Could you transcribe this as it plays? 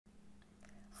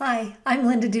Hi, I'm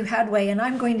Linda Duhadway, and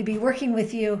I'm going to be working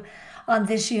with you on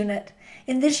this unit.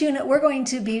 In this unit, we're going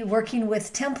to be working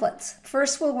with templates.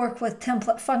 First, we'll work with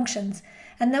template functions,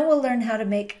 and then we'll learn how to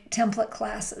make template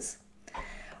classes.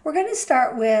 We're going to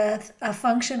start with a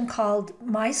function called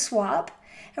MySwap,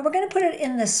 and we're going to put it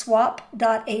in the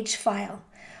swap.h file.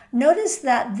 Notice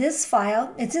that this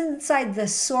file, it's inside the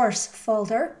source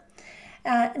folder.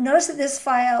 Notice that this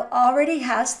file already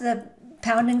has the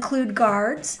 #include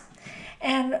guards.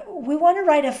 And we want to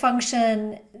write a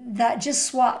function that just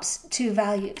swaps two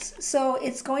values. So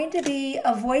it's going to be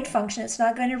a void function. It's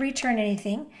not going to return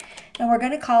anything. And we're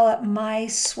going to call it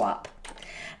MySwap.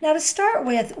 Now to start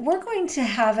with, we're going to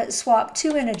have it swap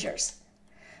two integers.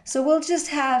 So we'll just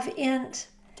have int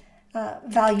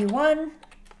value1,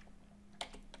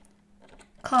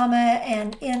 comma,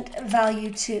 and int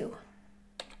value2.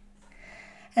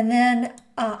 And then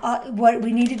what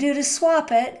we need to do to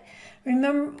swap it,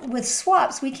 remember, with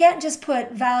swaps, we can't just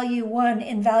put value 1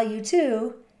 in value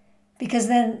 2 because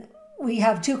then we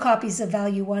have two copies of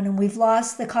value 1 and we've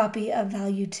lost the copy of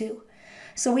value 2.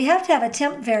 So we have to have a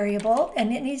temp variable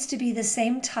and it needs to be the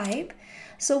same type.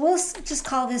 So we'll just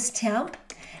call this temp,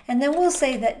 and then we'll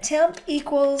say that temp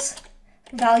equals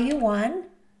value 1,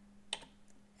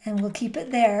 and we'll keep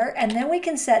it there. And then we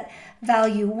can set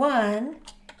value 1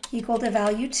 equal to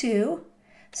value 2.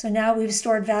 So now we've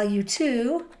stored value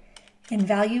 2 in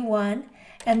value 1,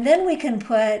 and then we can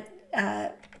put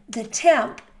the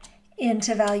temp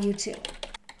into value 2.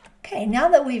 Okay, now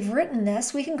that we've written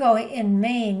this, we can go in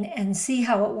main and see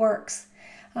how it works.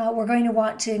 We're going to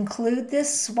want to include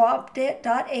this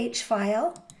swap.h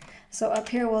file. So up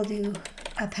here we'll do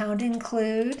a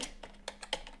 #include.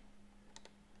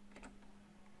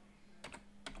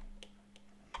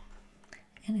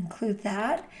 And include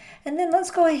that. And then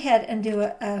let's go ahead and do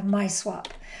a MySwap.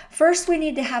 First, we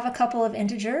need to have a couple of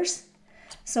integers.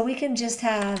 So we can just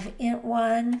have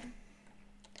int1,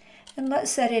 and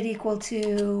let's set it equal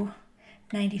to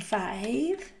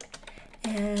 95,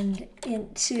 and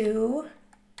int2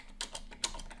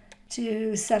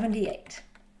 to 78.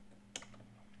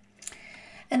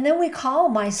 And then we call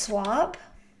MySwap,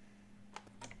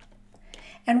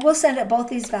 and we'll send it both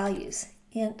these values,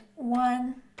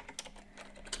 int1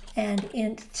 and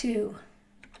int2.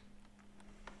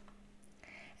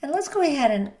 And let's go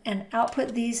ahead and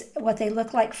output these, what they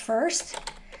look like first,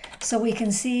 so we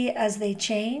can see as they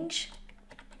change.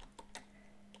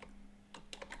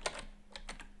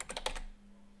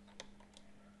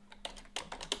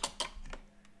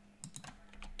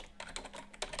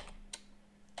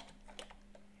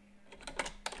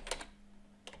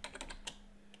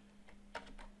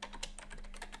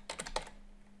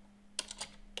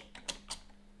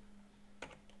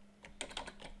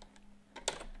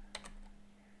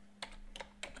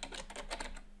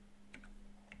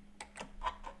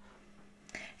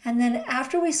 And then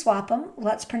after we swap them,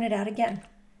 let's print it out again.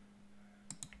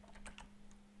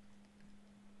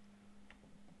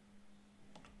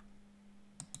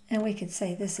 And we could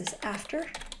say this is after,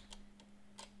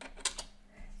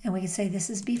 and we could say this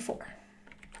is before.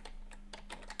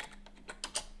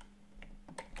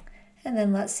 And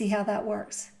then let's see how that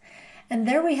works. And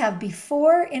there we have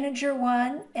before integer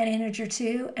 1 and integer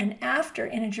 2, and after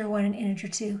integer 1 and integer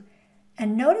 2.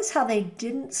 And notice how they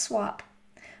didn't swap.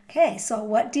 Okay, so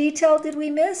what detail did we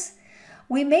miss?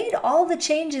 We made all the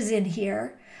changes in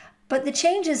here, but the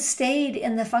changes stayed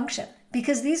in the function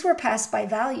because these were passed by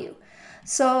value.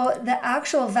 So the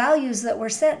actual values that were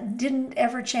sent didn't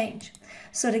ever change.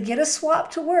 So to get a swap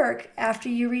to work after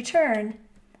you return,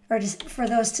 or just for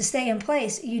those to stay in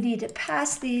place, you need to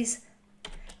pass these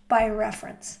by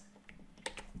reference.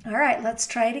 All right, let's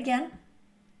try it again.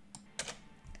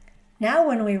 Now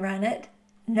when we run it,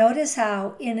 notice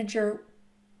how integer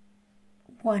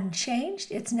 1 changed,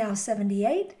 it's now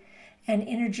 78, and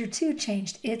integer 2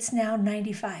 changed, it's now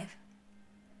 95.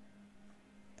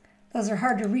 Those are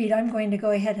hard to read. I'm going to go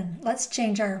ahead and let's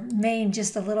change our main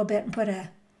just a little bit and put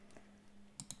a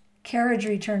carriage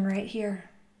return right here.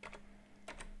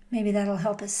 Maybe that'll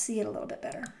help us see it a little bit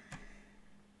better.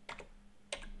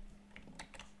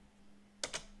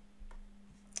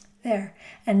 There,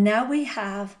 and now we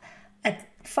have a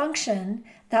function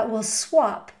that will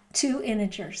swap two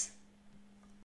integers.